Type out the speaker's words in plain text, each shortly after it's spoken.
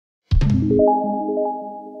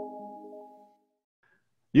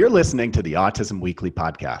You're listening to the Autism Weekly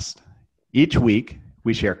podcast. Each week,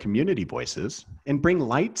 we share community voices and bring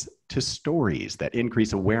light to stories that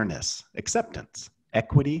increase awareness, acceptance,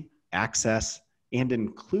 equity, access, and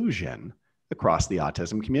inclusion across the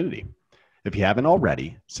autism community. If you haven't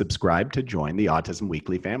already, subscribe to join the Autism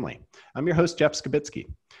Weekly family. I'm your host, Jeff Skibitsky.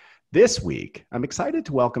 This week, I'm excited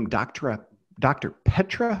to welcome Dr.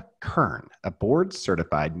 Petra Kern, a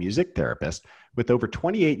board-certified music therapist with over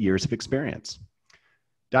 28 years of experience.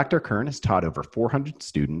 Dr. Kern has taught over 400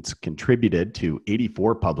 students, contributed to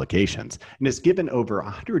 84 publications, and has given over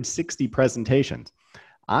 160 presentations.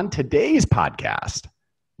 On today's podcast,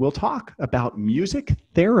 we'll talk about music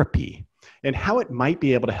therapy and how it might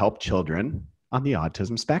be able to help children on the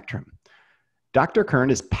autism spectrum. Dr. Kern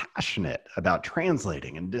is passionate about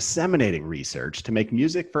translating and disseminating research to make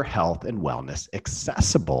music for health and wellness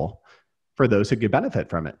accessible for those who could benefit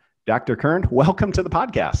from it. Dr. Kern, welcome to the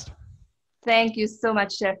podcast. Thank you so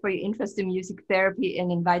much, Jeff, for your interest in music therapy and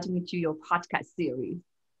inviting me to your podcast series.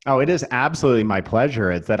 Oh, it is absolutely my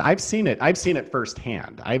pleasure. It's that I've seen it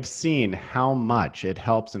firsthand. I've seen how much it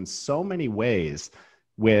helps in so many ways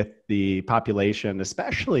with the population,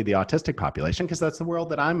 especially the autistic population, because that's the world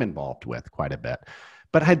that I'm involved with quite a bit.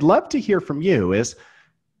 But I'd love to hear from you is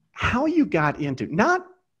how you got into, not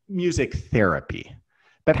music therapy,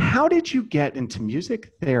 but how did you get into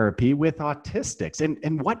music therapy with autistics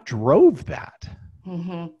and what drove that?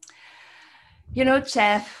 Mm-hmm. You know,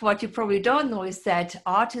 Jeff, what you probably don't know is that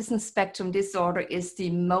autism spectrum disorder is the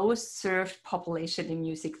most served population in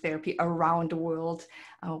music therapy around the world.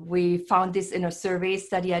 We found this in a survey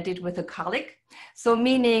study I did with a colleague. So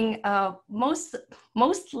meaning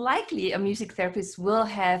most likely a music therapist will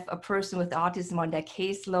have a person with autism on their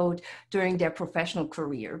caseload during their professional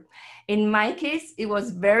career. In my case, it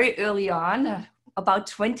was very early on, about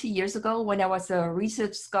 20 years ago, when I was a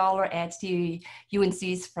research scholar at the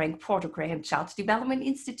UNC's Frank Porter Graham Child Development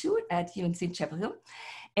Institute at UNC Chapel Hill.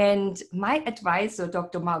 And my advisor,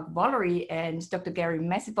 Dr. Mark Bollery and Dr. Gary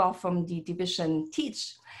Messibaugh from the division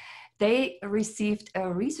TEACH, they received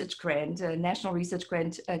a research grant, a national research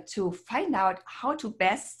grant, to find out how to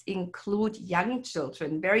best include young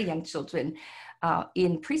children, very young children,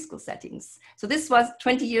 in preschool settings. So this was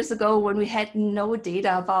 20 years ago when we had no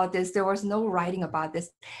data about this. There was no writing about this.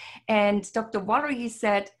 And Dr. Bollery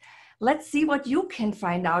said, let's see what you can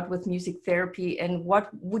find out with music therapy and what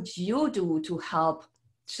would you do to help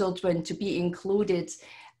children to be included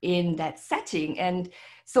in that setting. And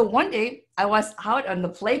so one day I was out on the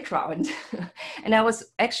playground and I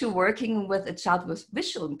was actually working with a child with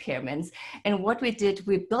visual impairments. And what we did,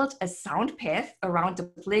 we built a sound path around the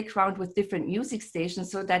playground with different music stations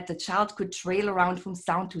so that the child could trail around from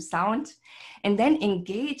sound to sound and then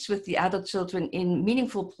engage with the other children in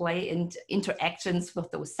meaningful play and interactions with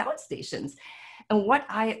those sound stations. And what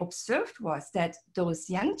I observed was that those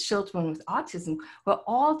young children with autism were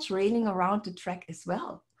all trailing around the track as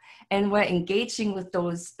well, and were engaging with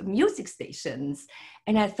those music stations.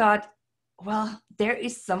 And I thought, well, there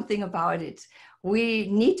is something about it. We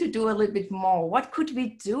need to do a little bit more. What could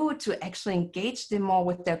we do to actually engage them more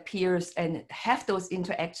with their peers and have those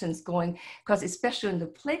interactions going? Because especially in the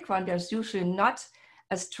playground, there's usually not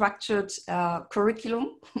a structured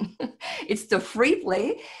curriculum. It's the free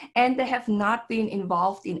play, and they have not been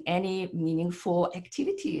involved in any meaningful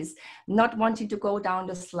activities, not wanting to go down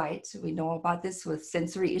the slide. We know about this with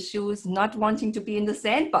sensory issues, not wanting to be in the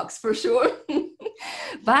sandbox for sure,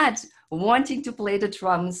 but wanting to play the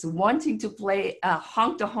drums, wanting to play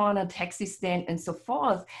honk the horn, a taxi stand, and so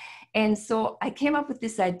forth. And so I came up with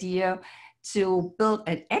this idea to build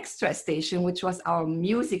an extra station, which was our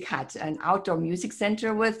music hut, an outdoor music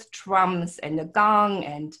center with drums and a gong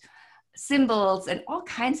and cymbals and all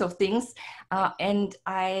kinds of things. And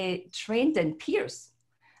I trained then peers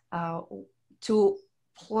to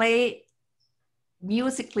play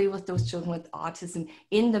musically with those children with autism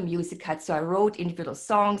in the music hut. So I wrote individual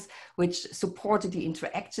songs which supported the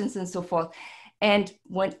interactions and so forth. And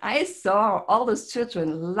when I saw all those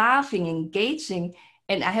children laughing, engaging,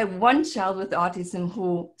 and I had one child with autism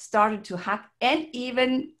who started to hug and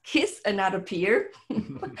even kiss another peer.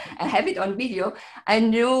 I have it on video. I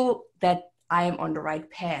knew that I am on the right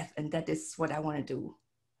path and that is what I want to do.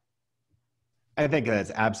 I think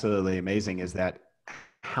that's absolutely amazing is that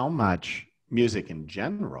how much music in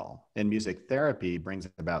general and music therapy brings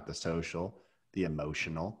about the social, the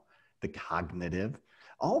emotional, the cognitive,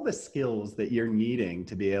 all the skills that you're needing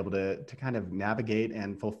to be able to kind of navigate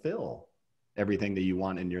and fulfill everything that you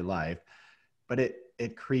want in your life. But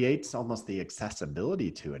it creates almost the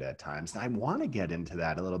accessibility to it at times. And I want to get into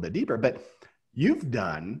that a little bit deeper, but You've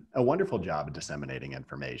done a wonderful job of disseminating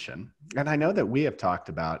information. And I know that we have talked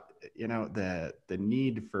about, the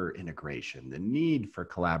need for integration, the need for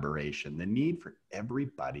collaboration, the need for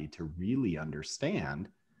everybody to really understand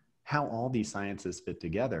how all these sciences fit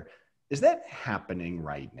together. Is that happening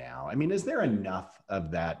right now? I mean, is there enough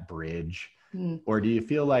of that bridge? Or do you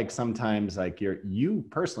feel like sometimes like you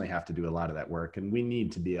personally have to do a lot of that work, and we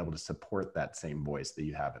need to be able to support that same voice that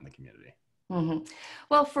you have in the community? Mm-hmm.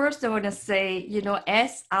 Well, first I want to say,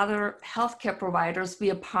 as other healthcare providers,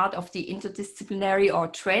 we are part of the interdisciplinary or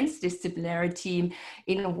transdisciplinary team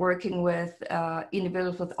in working with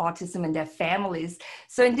individuals with autism and their families.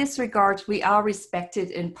 So in this regard, we are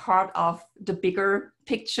respected in part of the bigger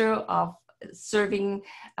picture of serving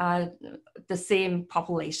the same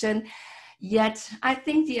population. Yet, I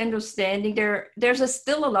think the understanding there's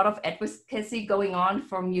still a lot of advocacy going on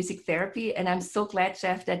for music therapy. And I'm so glad,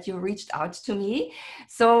 Jeff, that you reached out to me.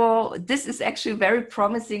 So this is actually very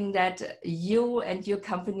promising that you and your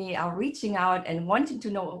company are reaching out and wanting to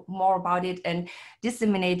know more about it and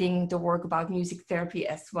disseminating the work about music therapy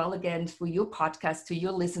as well, again, through your podcast to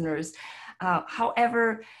your listeners.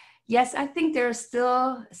 However, yes, I think there's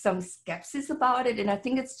still some skepsis about it. And I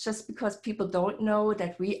think it's just because people don't know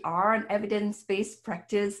that we are an evidence-based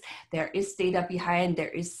practice. There is data behind,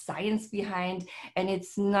 there is science behind, and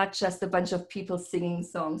it's not just a bunch of people singing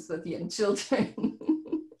songs with young children.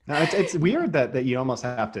 No, it's weird that you almost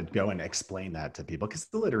have to go and explain that to people, because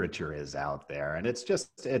the literature is out there, and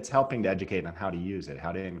it's helping to educate on how to use it,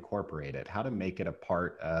 how to incorporate it, how to make it a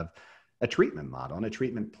part of a treatment model and a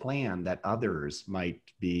treatment plan that others might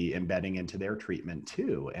be embedding into their treatment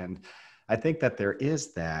too. And I think that there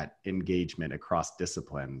is that engagement across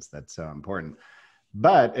disciplines that's so important.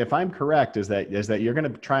 But if I'm correct, is that you're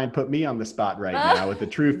going to try and put me on the spot right now with the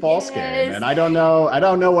true false game, and I don't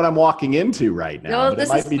know what I'm walking into right now. No,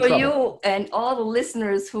 this is for trouble. You and all the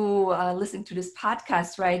listeners who are listening to this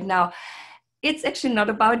podcast right now. It's actually not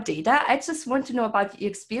about data. I just want to know about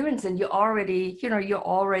your experience, and you already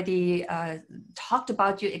talked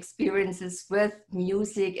about your experiences with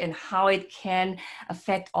music and how it can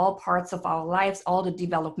affect all parts of our lives, all the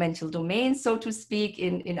developmental domains, so to speak,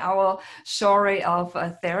 in our genre of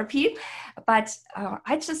therapy. But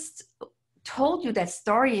I just told you that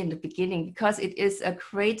story in the beginning because it is a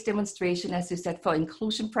great demonstration, as you said, for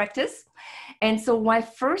inclusion practice. And so my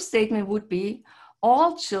first statement would be,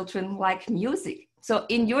 all children like music. So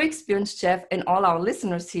in your experience, Jeff, and all our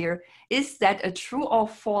listeners here, is that a true or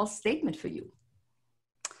false statement for you?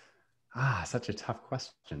 Such a tough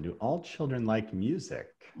question. Do all children like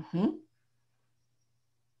music? Mm-hmm.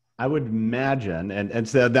 I would imagine, and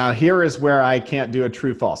so now here is where I can't do a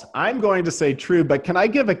true false. I'm going to say true, but can I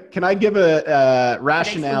give a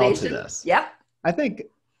rationale to this? Yeah. I think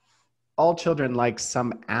all children like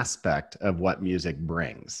some aspect of what music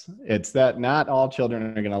brings. It's that not all children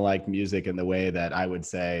are going to like music in the way that I would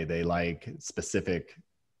say they like specific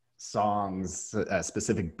songs,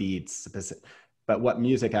 specific beats, but what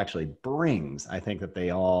music actually brings, I think that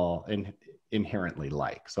they all inherently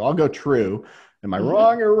like. So I'll go true. Am I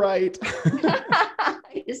wrong or right?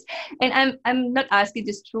 Yes. And I'm not asking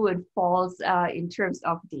this true and false in terms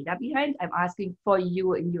of data behind. I'm asking for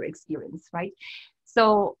you and your experience, right?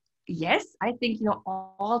 So yes, I think,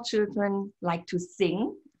 all children like to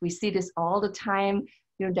sing. We see this all the time.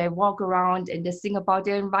 They walk around and they sing about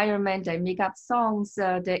their environment. They make up songs,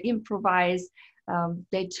 they improvise,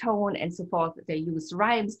 they tone and so forth. They use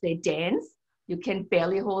rhymes, they dance. You can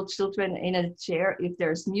barely hold children in a chair if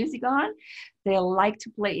there's music on. They like to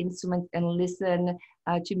play instruments and listen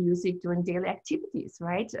to music during daily activities,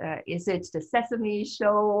 right? Is it the Sesame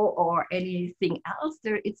Show or anything else?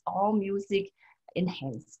 It's all music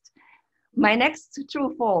enhanced. My next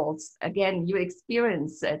true false, again, your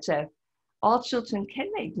experience, Jeff, all children can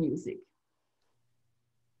make music.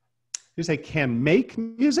 You say can make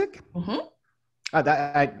music? Mm-hmm.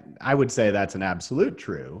 I would say that's an absolute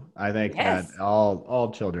true. I think that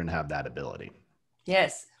all children have that ability.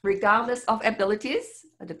 Yes, regardless of abilities,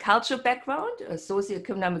 the cultural background,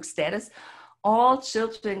 socioeconomic status, all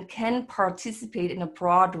children can participate in a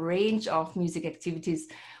broad range of music activities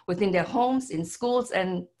within their homes, in schools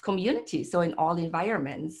and communities, so in all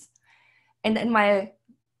environments. And then my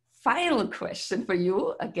final question for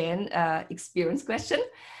you, again, experience question.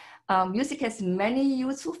 Music has many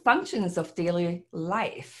useful functions of daily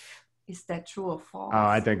life. Is that true or false? Oh,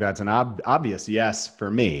 I think that's an obvious yes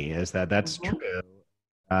for me, is that's true.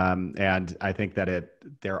 And I think that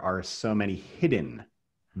there are so many hidden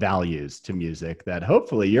values to music that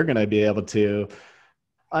hopefully you're going to be able to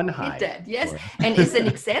unhide. Yes. And is an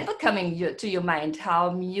example coming to your mind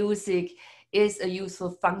how music is a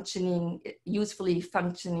usefully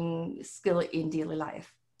functioning skill in daily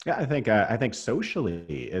life. Yeah, I think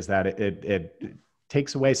socially is that it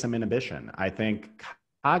takes away some inhibition. I think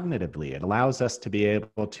cognitively it allows us to be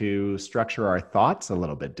able to structure our thoughts a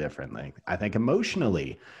little bit differently. I think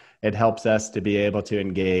emotionally it helps us to be able to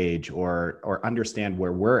engage or understand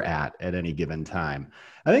where we're at any given time.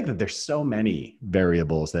 I think that there's so many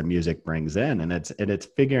variables that music brings in, and it's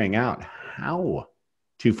figuring out how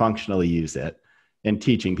to functionally use it and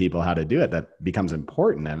teaching people how to do it that becomes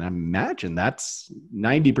important. And I imagine that's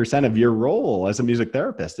 90% of your role as a music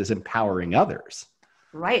therapist is empowering others.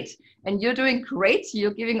 Right. And you're doing great.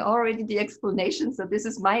 You're giving already the explanation. So this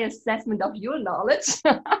is my assessment of your knowledge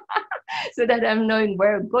so that I'm knowing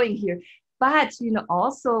where I'm going here. But,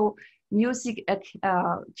 also music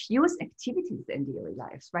fuels activities in daily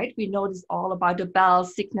lives, right? We know this all about the bell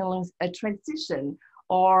signaling a transition,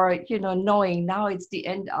 or, knowing now it's the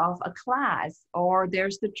end of a class, or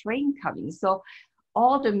there's the train coming. So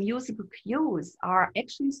all the musical cues are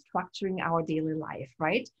actually structuring our daily life,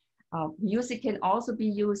 right? Music can also be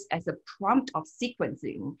used as a prompt of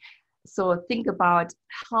sequencing. So think about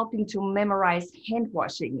helping to memorize hand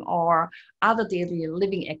washing or other daily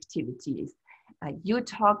living activities. You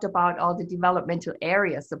talked about all the developmental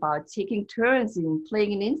areas, about taking turns in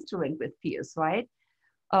playing an instrument with peers, right?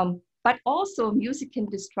 But also music can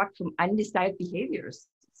distract from undesired behaviors.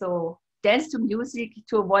 So dance to music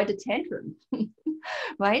to avoid a tantrum,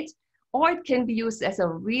 right? Or it can be used as a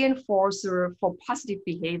reinforcer for positive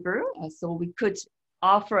behavior. So we could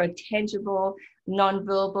offer a tangible,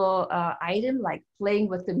 non-verbal item like playing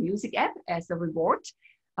with the music app as a reward.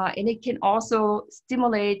 And it can also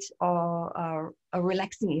stimulate a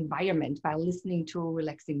relaxing environment by listening to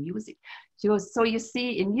relaxing music. So you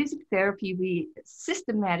see, in music therapy, we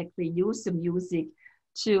systematically use the music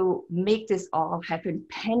to make this all happen,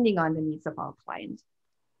 depending on the needs of our client.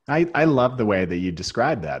 I love the way that you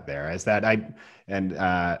describe that there, as that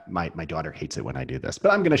my daughter hates it when I do this,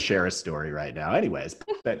 but I'm going to share a story right now anyways.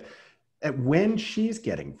 But when she's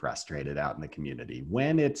getting frustrated out in the community,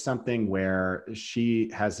 when it's something where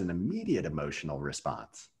she has an immediate emotional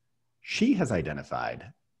response, she has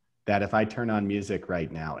identified that if I turn on music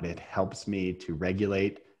right now, it helps me to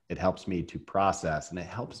regulate, it helps me to process, and it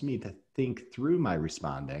helps me to think through my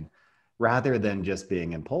responding rather than just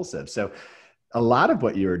being impulsive. So a lot of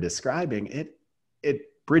what you were describing, it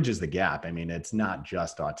bridges the gap. I mean, it's not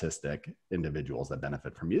just autistic individuals that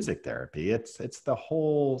benefit from music therapy. It's the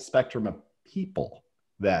whole spectrum of people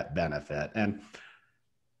that benefit.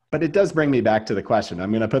 But it does bring me back to the question.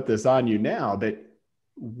 I'm going to put this on you now, but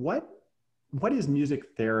what is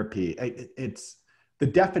music therapy? It's the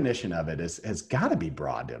definition of it has got to be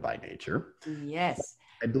broad by nature. Yes.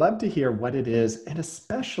 I'd love to hear what it is, and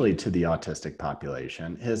especially to the autistic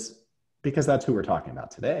population, because that's who we're talking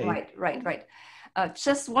about today. Right.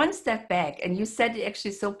 Just one step back, and you said it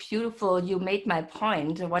actually so beautiful. You made my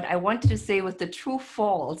point. What I wanted to say with the true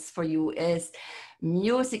false for you is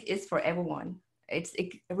music is for everyone. It's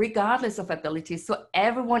regardless of ability. So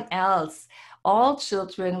everyone else, all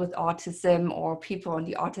children with autism or people on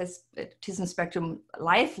the autism spectrum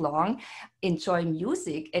lifelong enjoy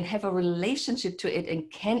music and have a relationship to it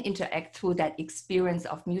and can interact through that experience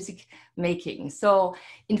of music making. So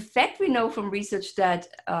in fact, we know from research that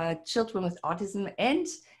children with autism and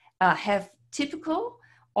have typical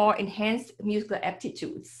or enhanced musical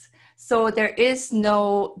aptitudes. So there is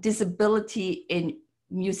no disability in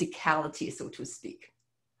musicality, so to speak.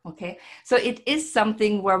 Okay, so it is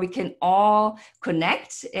something where we can all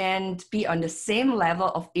connect and be on the same level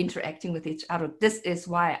of interacting with each other. This is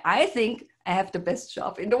why I think I have the best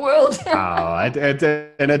job in the world. And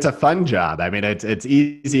it's a fun job. I mean, it's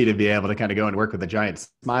easy to be able to kind of go and work with a giant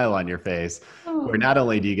smile on your face, where not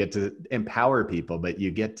only do you get to empower people, but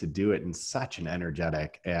you get to do it in such an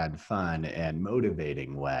energetic and fun and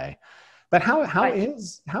motivating way. But how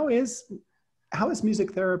is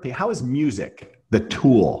music therapy? How is music the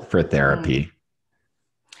tool for therapy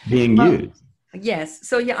being used? Yes.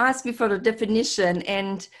 So you asked me for the definition,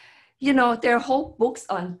 and there are whole books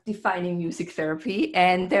on defining music therapy,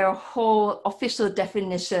 and there are whole official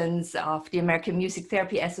definitions of the American Music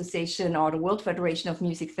Therapy Association or the World Federation of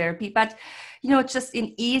Music Therapy. But, just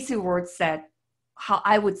in easy words said, how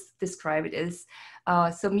I would describe it is,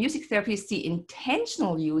 so music therapy is the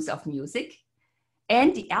intentional use of music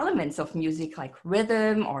and the elements of music like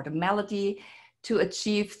rhythm or the melody to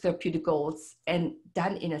achieve therapeutic goals, and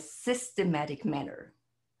done in a systematic manner.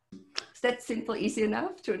 Is that simple, easy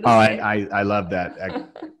enough to understand? I love that.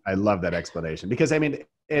 I love that explanation, because I mean,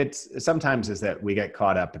 it's sometimes is that we get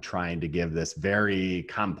caught up in trying to give this very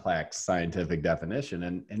complex scientific definition,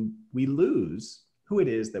 and we lose who it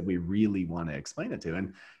is that we really want to explain it to.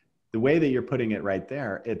 And the way that you're putting it right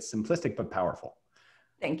there, it's simplistic but powerful.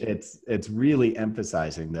 Thank you. It's really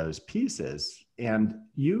emphasizing those pieces. And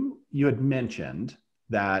you had mentioned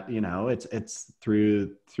that, you know, it's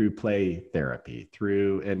through play therapy,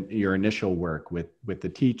 through and your initial work with the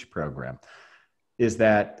Teach program, is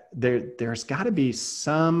that there's got to be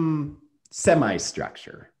some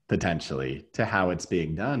semi-structure potentially to how it's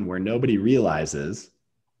being done, where nobody realizes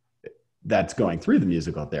that's going through the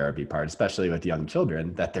musical therapy part, especially with young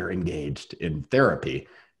children, that they're engaged in therapy.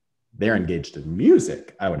 They're engaged in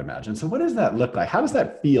music, I would imagine. So what does that look like? How does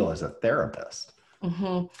that feel as a therapist?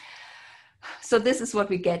 Mm-hmm. So this is what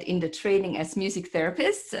we get in the training as music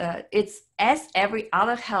therapists. It's as every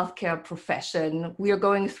other healthcare profession, we are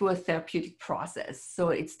going through a therapeutic process. So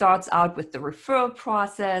it starts out with the referral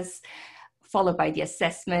process, followed by the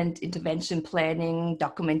assessment, intervention planning,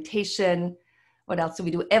 documentation. What else do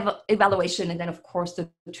we do? Evaluation, and then of course the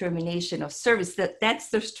determination of service. That's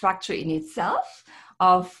the structure in itself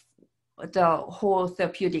of the whole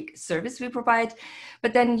therapeutic service we provide.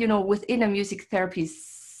 But then, you know, within a music therapy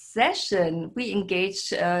session, we engage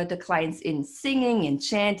the clients in singing and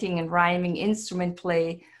chanting and rhyming, instrument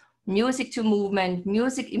play, music to movement,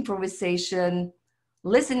 music improvisation,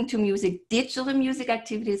 listening to music. Digital music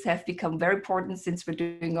activities have become very important since we're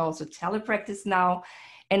doing also telepractice now,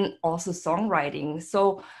 and also songwriting.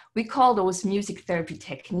 So we call those music therapy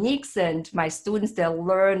techniques, and my students, they'll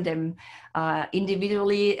learn them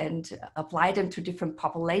individually and apply them to different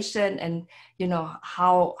population, and you know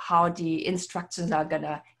how the instructions are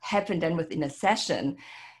gonna happen then within a session.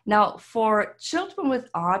 Now, for children with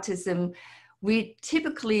autism, we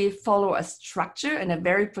typically follow a structure and a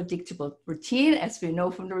very predictable routine, as we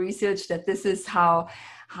know from the research that this is how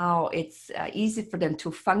it's easy for them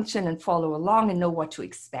to function and follow along and know what to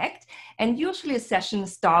expect. And usually a session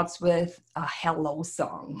starts with a hello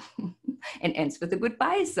song and ends with a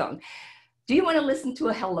goodbye song. Do you want to listen to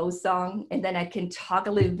a hello song? And then I can talk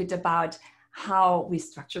a little bit about how we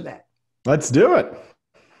structure that. Let's do it.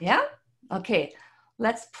 Yeah? Okay.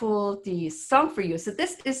 Let's pull the song for you. So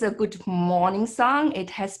this is a good morning song. It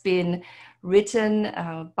has been written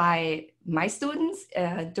by my students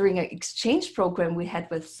during an exchange program we had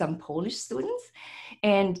with some Polish students.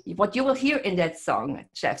 And what you will hear in that song,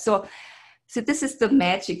 Jeff. So this is the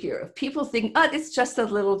magic here. People think, oh, it's just a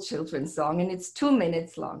little children's song and it's 2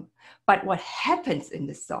 minutes long. But what happens in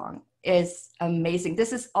the song is amazing.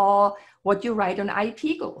 This is all what you write on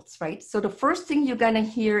IP goals, right? So the first thing you're gonna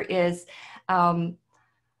hear is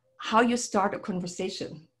how you start a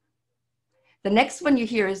conversation. The next one you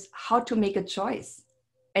hear is how to make a choice.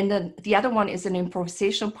 And then the other one is an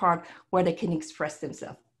improvisation part where they can express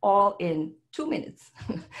themselves, all in 2 minutes.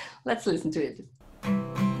 Let's listen to it.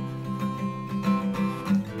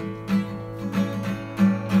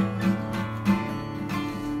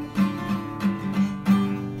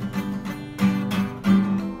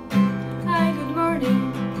 Hi, good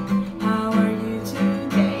morning. How are you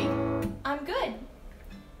today? I'm good.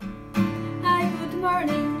 Hi, good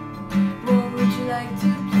morning. What would you like to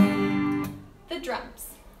play? The drums.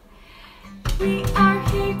 We are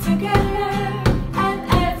here together and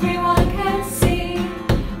everyone can see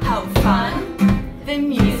how fun the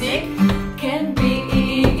music can be.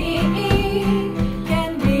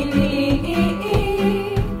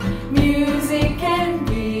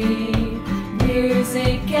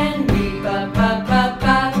 Music can be ba ba ba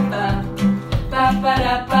ba ba ba ba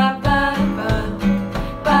da ba ba ba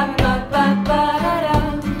ba ba ba ba da da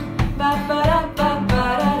ba ba da ba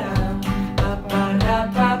ba da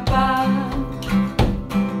ba ba.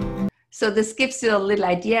 So this gives you a little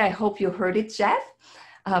idea. I hope you heard it, Jeff.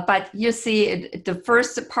 But you see, the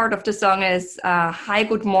first part of the song is, hi,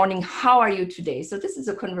 good morning, how are you today? So this is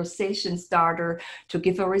a conversation starter to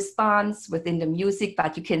give a response within the music,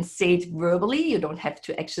 but you can say it verbally. You don't have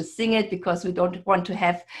to actually sing it, because we don't want to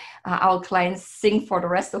have our clients sing for the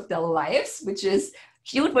rest of their lives, which is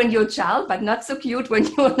cute when you're a child, but not so cute when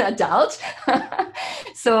you're an adult.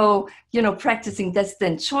 So, you know, practicing that's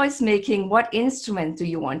then choice making. What instrument do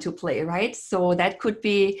you want to play, right? So that could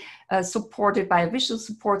be supported by a visual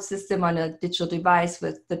support system on a digital device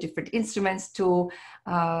with the different instruments to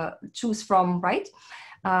choose from, right?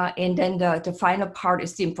 And then the final part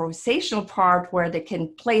is the improvisational part, where they can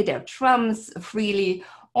play their drums freely,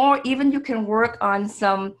 or even you can work on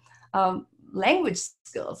some language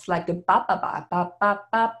skills like the ba ba ba ba ba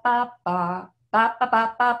ba ba ba ba, ba,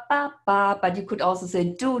 ba, ba, ba, ba, but you could also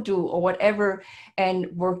say do, do, or whatever,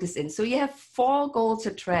 and work this in. So you have 4 goals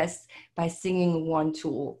addressed by singing one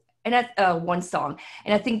tool. And that's one song.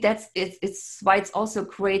 And I think it's why it's also a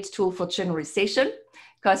great tool for generalization,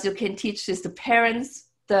 because you can teach this to parents,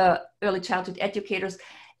 the early childhood educators,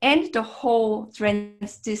 and the whole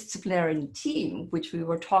transdisciplinary team, which we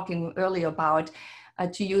were talking earlier about,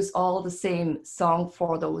 to use all the same song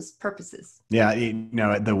for those purposes. Yeah,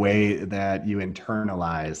 the way that you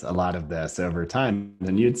internalize a lot of this over time,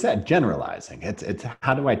 and you'd said generalizing, it's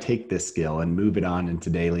how do I take this skill and move it on into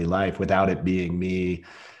daily life without it being me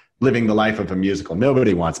living the life of a musical.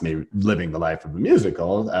 Nobody wants me living the life of a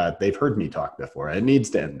musical. They've heard me talk before. It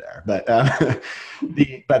needs to end there. But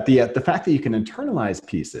the fact that you can internalize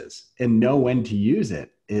pieces and know when to use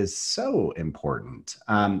it is so important.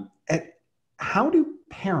 How do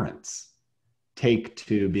parents take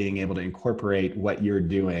to being able to incorporate what you're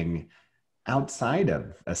doing outside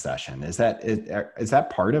of a session? Is that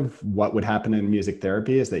part of what would happen in music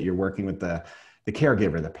therapy? Is that you're working with the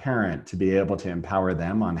caregiver, the parent, to be able to empower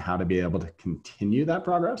them on how to be able to continue that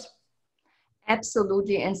progress?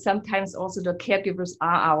 Absolutely. And sometimes also the caregivers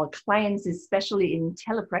are our clients, especially in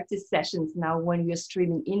telepractice sessions. Now, when we're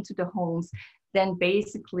streaming into the homes, then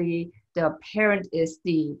basically the parent is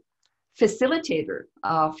the facilitator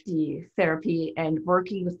of the therapy and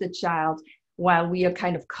working with the child while we are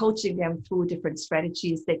kind of coaching them through different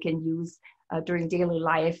strategies they can use during daily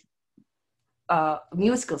life,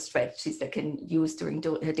 musical strategies they can use during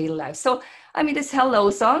daily life. So, I mean, this hello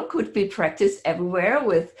song could be practiced everywhere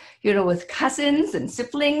with cousins and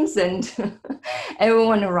siblings and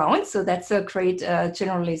everyone around. So that's a great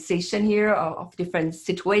generalization here of different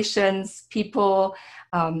situations, people,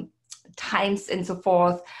 times, and so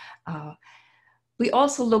forth. We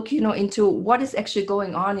also look, into what is actually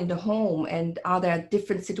going on in the home, and are there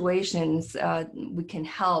different situations we can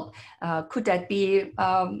help? Could that be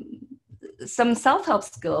some self-help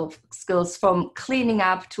skills, from cleaning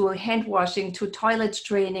up to hand washing to toilet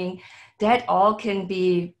training? That all can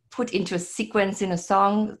be put into a sequence in a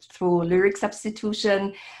song through lyric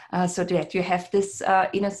substitution, so that you have this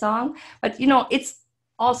in a song. But it's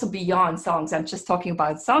also beyond songs. I'm just talking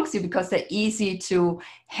about songs here because they're easy to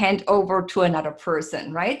hand over to another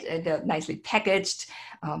person, right? And they're nicely packaged.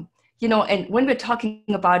 And when we're talking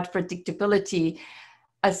about predictability,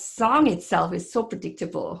 a song itself is so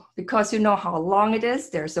predictable because you know how long it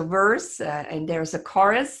is. There's a verse and there's a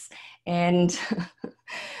chorus, and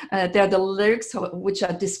there are the lyrics which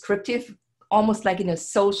are descriptive, almost like in a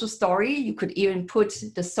social story. You could even put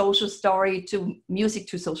the social story to music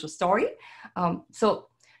to social story. So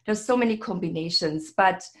there's so many combinations,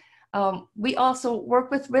 but we also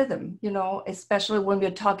work with rhythm, especially when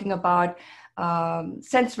we're talking about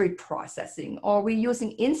sensory processing, or we're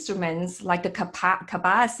using instruments like the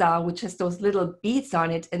kabasa, which has those little beads on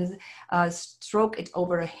it, and stroke it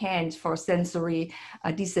over a hand for sensory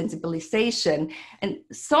desensibilization, and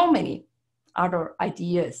so many other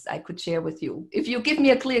ideas I could share with you. If you give me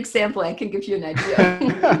a clear example, I can give you an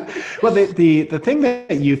idea. Well, the thing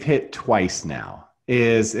that you've hit twice now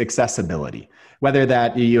is accessibility. Whether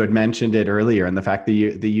that you had mentioned it earlier, and the fact that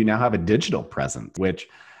you now have a digital presence, which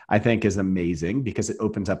I think is amazing because it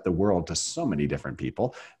opens up the world to so many different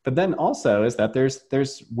people. But then also is that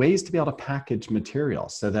there's ways to be able to package material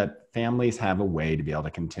so that families have a way to be able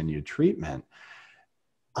to continue treatment.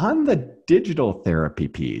 On the digital therapy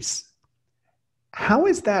piece, how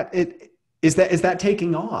is that? Is that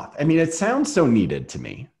taking off? I mean, it sounds so needed to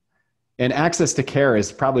me. And access to care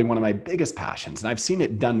is probably one of my biggest passions. And I've seen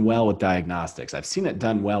it done well with diagnostics. I've seen it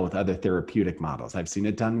done well with other therapeutic models. I've seen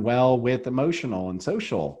it done well with emotional and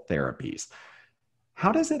social therapies.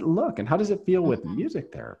 How does it look and how does it feel with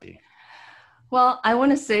music therapy? Well, I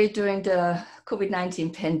want to say during the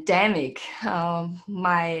COVID-19 pandemic,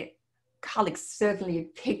 my colleagues certainly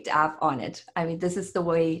picked up on it. I mean, this was the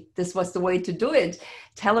way to do it.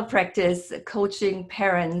 Telepractice, coaching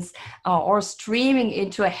parents, or streaming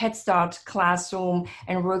into a Head Start classroom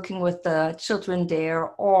and working with the children there.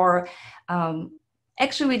 Or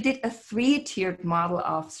actually, we did a 3-tiered model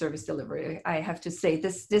of service delivery. I have to say,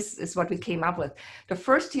 this is what we came up with. The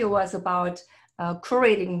first tier was about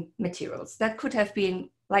curating materials. That could have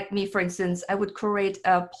been, like me, for instance, I would curate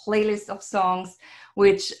a playlist of songs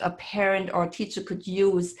which a parent or teacher could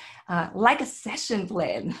use like a session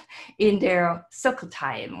plan in their circle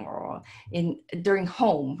time or during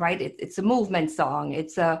home, right? It's a movement song,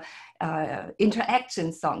 it's a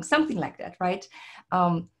interaction song, something like that, right?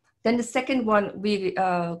 Then the second one, we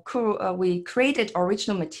created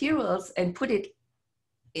original materials and put it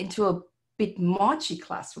into a Bitmoji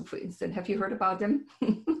classroom, for instance. Have you heard about them?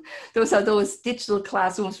 Those are those digital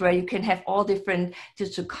classrooms where you can have all different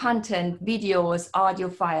digital content, videos, audio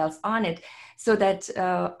files on it, so that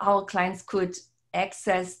our clients could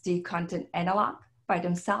access the content analog by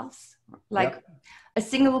themselves, like a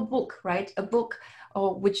single book, right? A book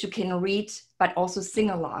which you can read, but also sing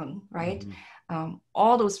along, right?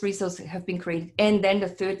 All those resources have been created. And then the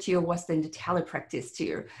third tier was then the telepractice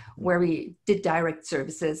tier, where we did direct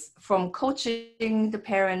services, from coaching the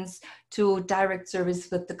parents to direct service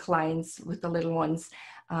with the clients, with the little ones.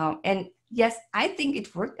 And yes, I think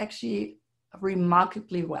it worked actually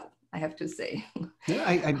remarkably well, I have to say. Yeah,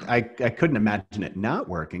 I couldn't imagine it not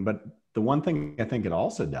working, but the one thing I think it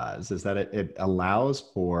also does is that it allows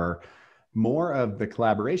for more of the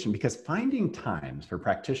collaboration, because finding times for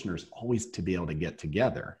practitioners always to be able to get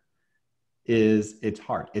together it's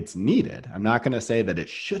hard. It's needed. I'm not going to say that it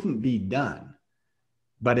shouldn't be done,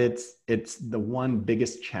 but it's the one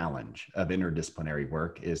biggest challenge of interdisciplinary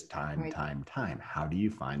work is time. How do you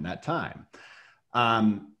find that time?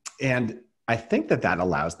 And I think that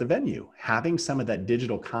allows the venue, having some of that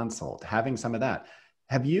digital consult, having some of that.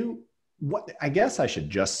 I guess I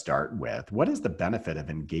should just start with, what is the benefit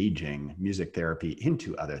of engaging music therapy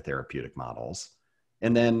into other therapeutic models?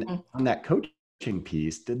 And then on that coaching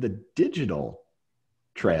piece, did the digital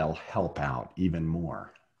trail help out even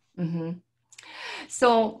more?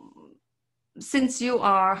 So since you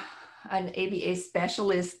are an ABA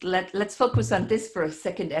specialist, let's focus on this for a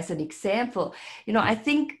second as an example. I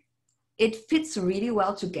think it fits really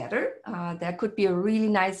well together. There could be a really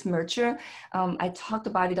nice merger. I talked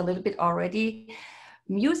about it a little bit already.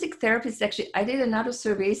 Music therapists, actually, I did another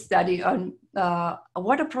survey study on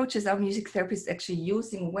what approaches are music therapists actually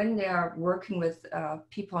using when they are working with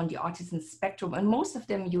people on the autism spectrum, and most of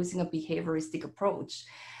them using a behavioristic approach,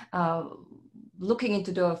 looking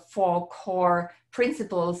into the 4 core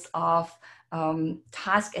principles of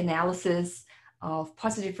task analysis, of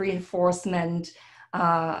positive reinforcement,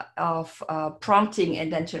 of prompting,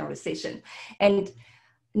 and then generalization. And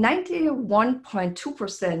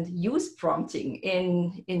 91.2% use prompting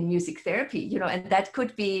in music therapy, and that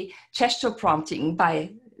could be gesture prompting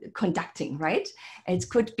by conducting, right? It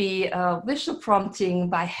could be visual prompting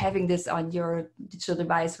by having this on your digital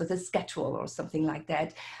device with a schedule or something like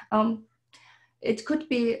that. It could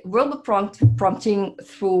be verbal prompting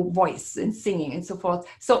through voice and singing and so forth.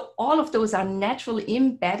 So all of those are naturally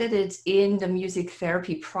embedded in the music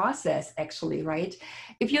therapy process, actually, right?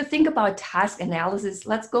 If you think about task analysis,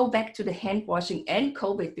 let's go back to the hand washing and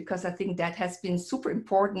COVID, because I think that has been a super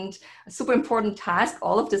important task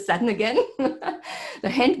all of a sudden again. The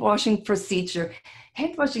hand washing procedure.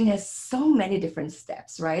 Hand washing has so many different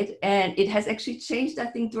steps, right? And it has actually changed, I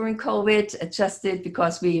think, during COVID, adjusted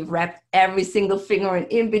because we wrapped every single finger and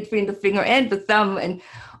in between the finger and the thumb and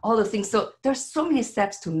all those things. So there's so many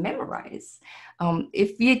steps to memorize.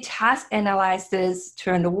 If we task analyze this,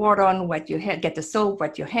 turn the water on, wet your hair, get the soap,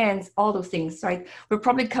 wet your hands, all those things, right? We're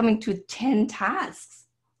probably coming to 10 tasks,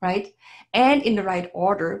 right? And in the right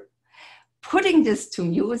order. Putting this to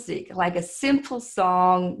music, like a simple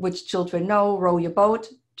song which children know, row your boat,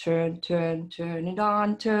 turn it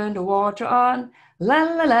on, turn the water on, la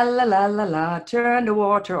la la la la la la, turn the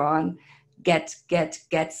water on, get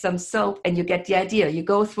some soap, and you get the idea. You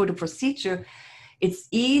go through the procedure. It's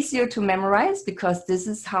easier to memorize because this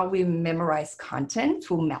is how we memorize content,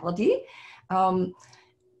 through melody, and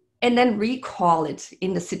then recall it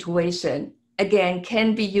in the situation. Again,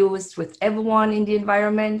 can be used with everyone in the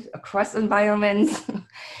environment, across environments,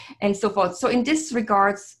 and so forth. So in this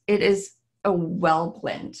regards, it is a well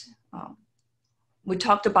blend. We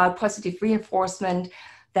talked about positive reinforcement.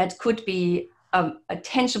 That could be a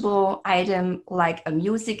tangible item like a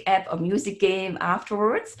music app, a music game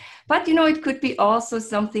afterwards. But, it could be also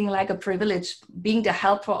something like a privilege, being the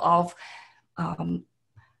helper of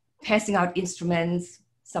passing out instruments,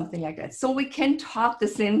 something like that. So we can talk the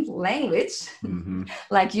same language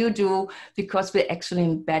like you do, because we're actually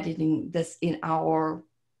embedding this in our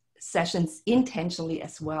sessions intentionally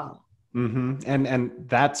as well. And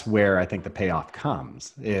that's where I think the payoff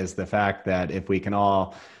comes, is the fact that if we can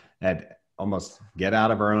all almost get out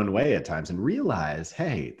of our own way at times and realize,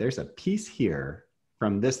 hey, there's a piece here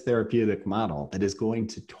from this therapeutic model that is going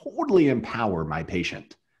to totally empower my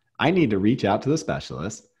patient. I need to reach out to the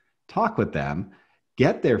specialist, talk with them,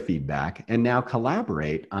 get their feedback, and now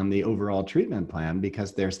collaborate on the overall treatment plan,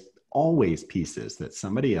 because there's always pieces that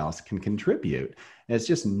somebody else can contribute. And it's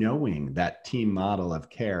just knowing that team model of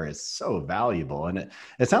care is so valuable. And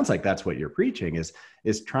it sounds like that's what you're preaching,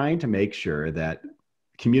 is trying to make sure that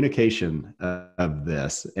communication of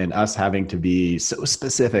this and us having to be so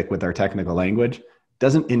specific with our technical language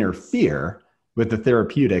doesn't interfere with the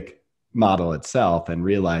therapeutic model itself, and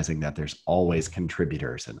realizing that there's always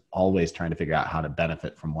contributors and always trying to figure out how to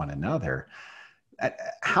benefit from one another.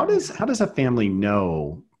 How does a family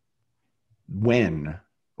know when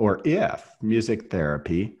or if music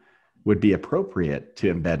therapy would be appropriate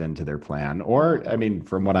to embed into their plan? Or, I mean,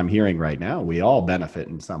 from what I'm hearing right now, we all benefit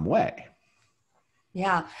in some way.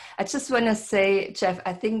 Yeah, I just want to say, Jeff,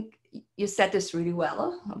 I think you said this really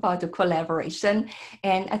well about the collaboration.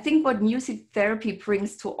 And I think what music therapy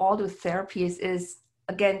brings to all the therapies is,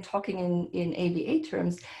 again, talking in ABA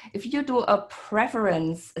terms, if you do a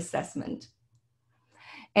preference assessment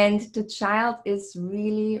and the child is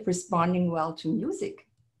really responding well to music,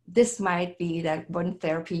 this might be that one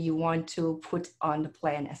therapy you want to put on the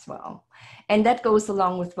plan as well. And that goes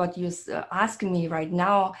along with what you're asking me right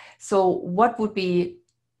now. So what would be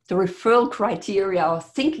the referral criteria or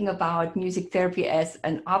thinking about music therapy as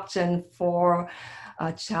an option for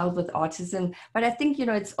a child with autism? But I think,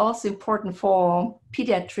 it's also important for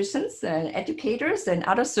pediatricians and educators and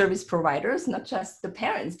other service providers, not just the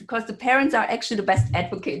parents, because the parents are actually the best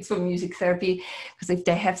advocates for music therapy, because if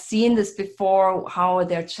they have seen this before, how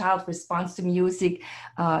their child responds to music,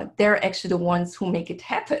 they're actually the ones who make it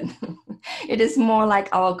happen. It is more like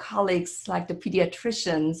our colleagues, like the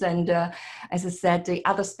pediatricians and, as I said, the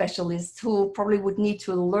other specialists who probably would need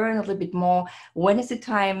to learn a little bit more. When is it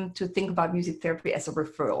time to think about music therapy as a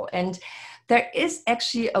referral? And there is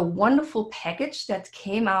actually a wonderful package that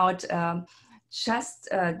came out just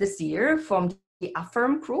this year from the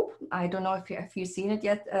Affirm group. I don't know if you've seen it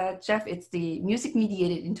yet, Jeff. It's the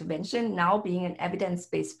music-mediated intervention now being an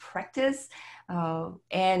evidence-based practice.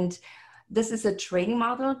 And this is a training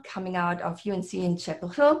model coming out of UNC in Chapel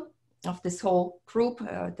Hill, of this whole group,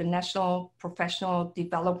 the National Professional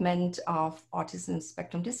Development of Autism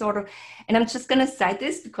Spectrum Disorder. And I'm just going to cite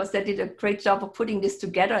this because they did a great job of putting this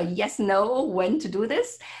together. Yes, no, when to do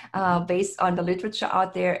this, based on the literature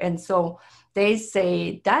out there. And so they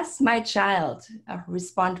say, does my child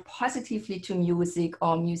respond positively to music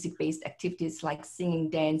or music-based activities like singing,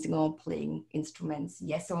 dancing, or playing instruments?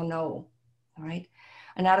 Yes or no? All right.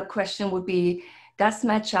 Another question would be, does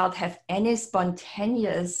my child have any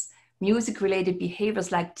spontaneous music-related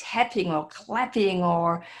behaviors like tapping or clapping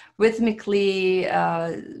or rhythmically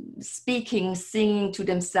speaking, singing to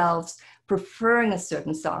themselves, preferring a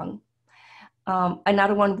certain song?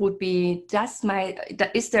 Another one would be,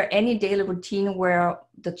 is there any daily routine where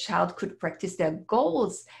the child could practice their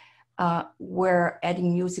goals where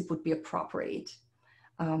adding music would be appropriate?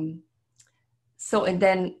 And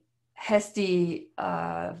then has the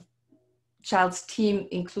child's team,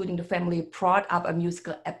 including the family, brought up a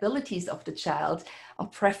musical abilities of the child, a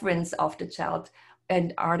preference of the child,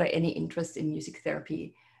 and are there any interest in music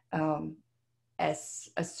therapy as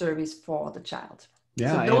a service for the child?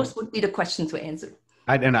 Yeah, so those would be the questions to answer.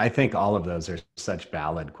 And I think all of those are such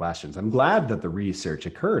valid questions. I'm glad that the research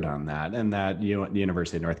occurred on that, and that the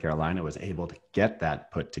University of North Carolina was able to get that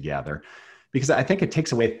put together. Because I think it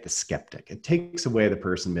takes away the skeptic. It takes away the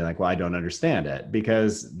person being like, well, I don't understand it.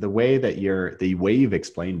 Because the way you've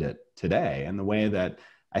explained it today, and the way that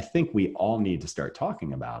I think we all need to start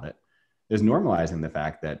talking about it, is normalizing the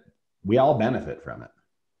fact that we all benefit from it.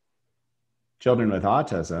 Children with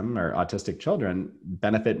autism or autistic children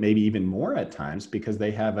benefit maybe even more at times because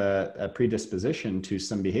they have a predisposition to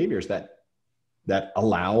some behaviors that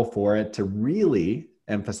allow for it to really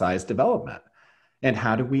emphasize development. And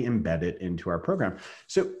how do we embed it into our program?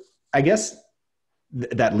 So I guess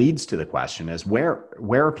that leads to the question is, where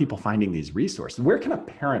are people finding these resources? Where can a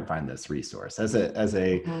parent find this resource? As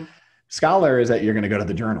a scholar, is that you're going to go to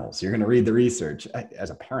the journals, you're going to read the research.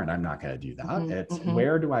 As a parent, I'm not going to do that. It's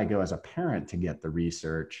where do I go as a parent to get the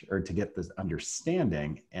research or to get this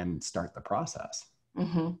understanding and start the process?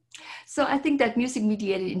 So I think that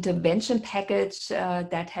music-mediated intervention package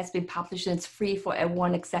that has been published, and it's free for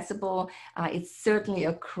everyone, accessible. It's certainly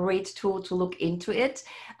a great tool to look into it.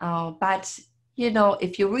 But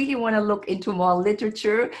if you really want to look into more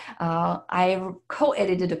literature, I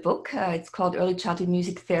co-edited a book. It's called Early Childhood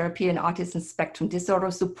Music Therapy and Autism Spectrum Disorder,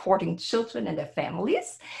 Supporting Children and Their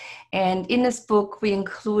Families. And in this book, we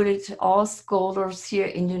included all scholars here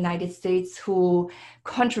in the United States who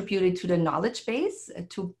contributed to the knowledge base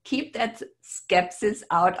to keep that skepsis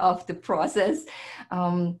out of the process.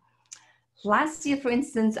 Last year, for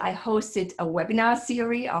instance, I hosted a webinar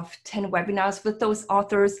series of 10 webinars with those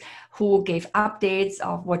authors who gave updates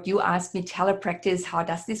of what you asked me, telepractice, how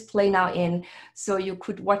does this play now in, so you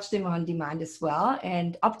could watch them on demand as well.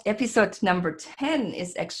 And episode number 10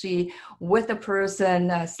 is actually with a person,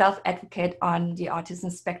 a self-advocate on the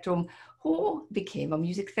autism spectrum, who became a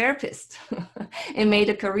music therapist and made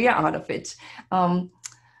a career out of it.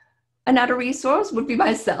 Another resource would be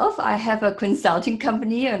myself. I have a consulting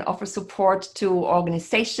company and offer support to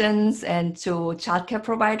organizations and to childcare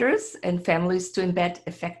providers and families to embed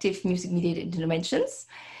effective music-mediated interventions.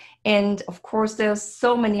 And of course, there's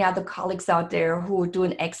so many other colleagues out there who do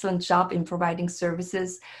an excellent job in providing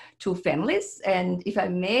services to families. And if I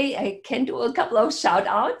may, I can do a couple of shout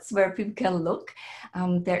outs where people can look.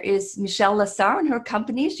 There is Michelle Lazar and her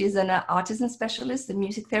company. She's an autism specialist and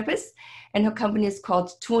music therapist, and her company is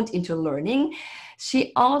called Tuned Into Learning.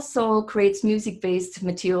 She also creates music-based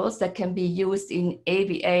materials that can be used in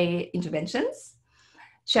ABA interventions.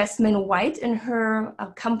 Yasmine White and her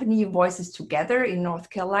company Voices Together in North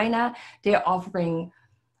Carolina, they're offering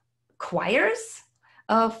choirs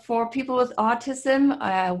for people with autism,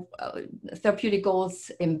 therapeutic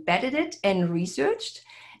goals embedded and researched.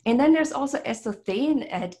 And then there's also Esther Thane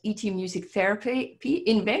at ET Music Therapy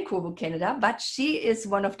in Vancouver, Canada, but she is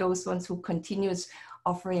one of those ones who continues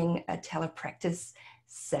offering telepractice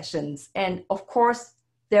sessions. And of course,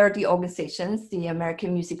 there are the organizations, the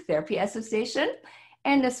American Music Therapy Association,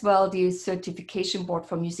 and as well the Certification Board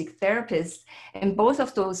for Music Therapists. And both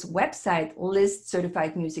of those websites list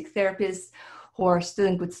certified music therapists who are still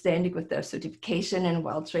in good standing with their certification and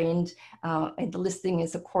well-trained. And the listing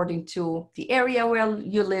is according to the area where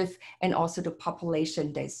you live and also the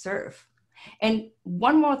population they serve. And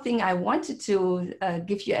one more thing I wanted to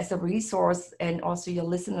give you as a resource and also your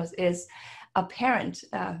listeners is a parent,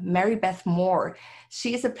 Mary Beth Moore.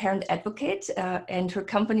 She is a parent advocate and her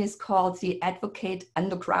company is called the Advocate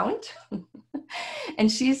Underground. And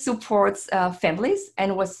she supports families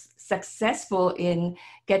and was successful in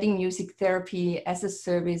getting music therapy as a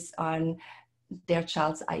service on their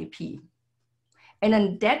child's IEP. And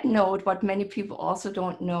on that note, what many people also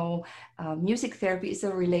don't know, music therapy is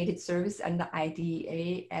a related service under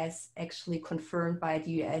IDEA as actually confirmed by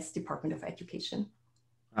the US Department of Education.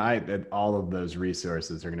 All of those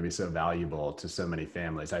resources are going to be so valuable to so many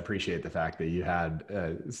families. I appreciate the fact that you had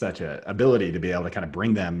such an ability to be able to kind of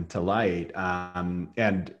bring them to light.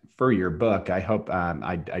 And for your book, I hope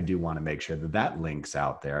I do want to make sure that that link's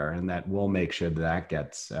out there, and that we'll make sure that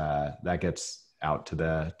gets out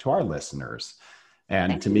to our listeners.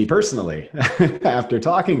 And to me personally, after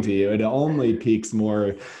talking to you, it only piques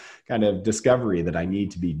more kind of discovery that I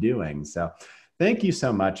need to be doing. So thank you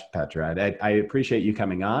so much, Petra. I appreciate you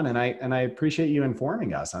coming on, and I appreciate you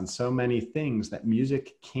informing us on so many things that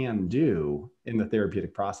music can do in the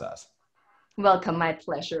therapeutic process. Welcome, my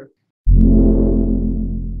pleasure.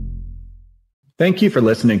 Thank you for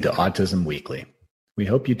listening to Autism Weekly. We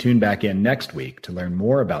hope you tune back in next week to learn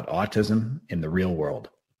more about autism in the real world.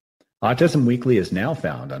 Autism Weekly is now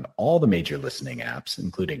found on all the major listening apps,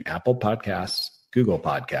 including Apple Podcasts, Google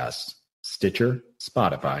Podcasts, Stitcher,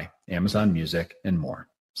 Spotify, Amazon Music, and more.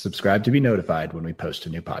 Subscribe to be notified when we post a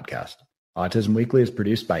new podcast. Autism Weekly is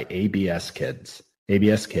produced by ABS Kids.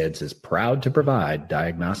 ABS Kids is proud to provide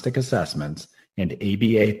diagnostic assessments and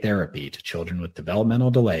ABA therapy to children with developmental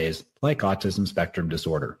delays like autism spectrum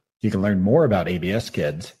disorder. You can learn more about ABS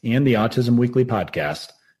Kids and the Autism Weekly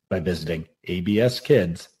podcast by visiting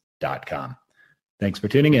abskids.com. Thanks for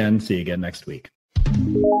tuning in. See you again next week.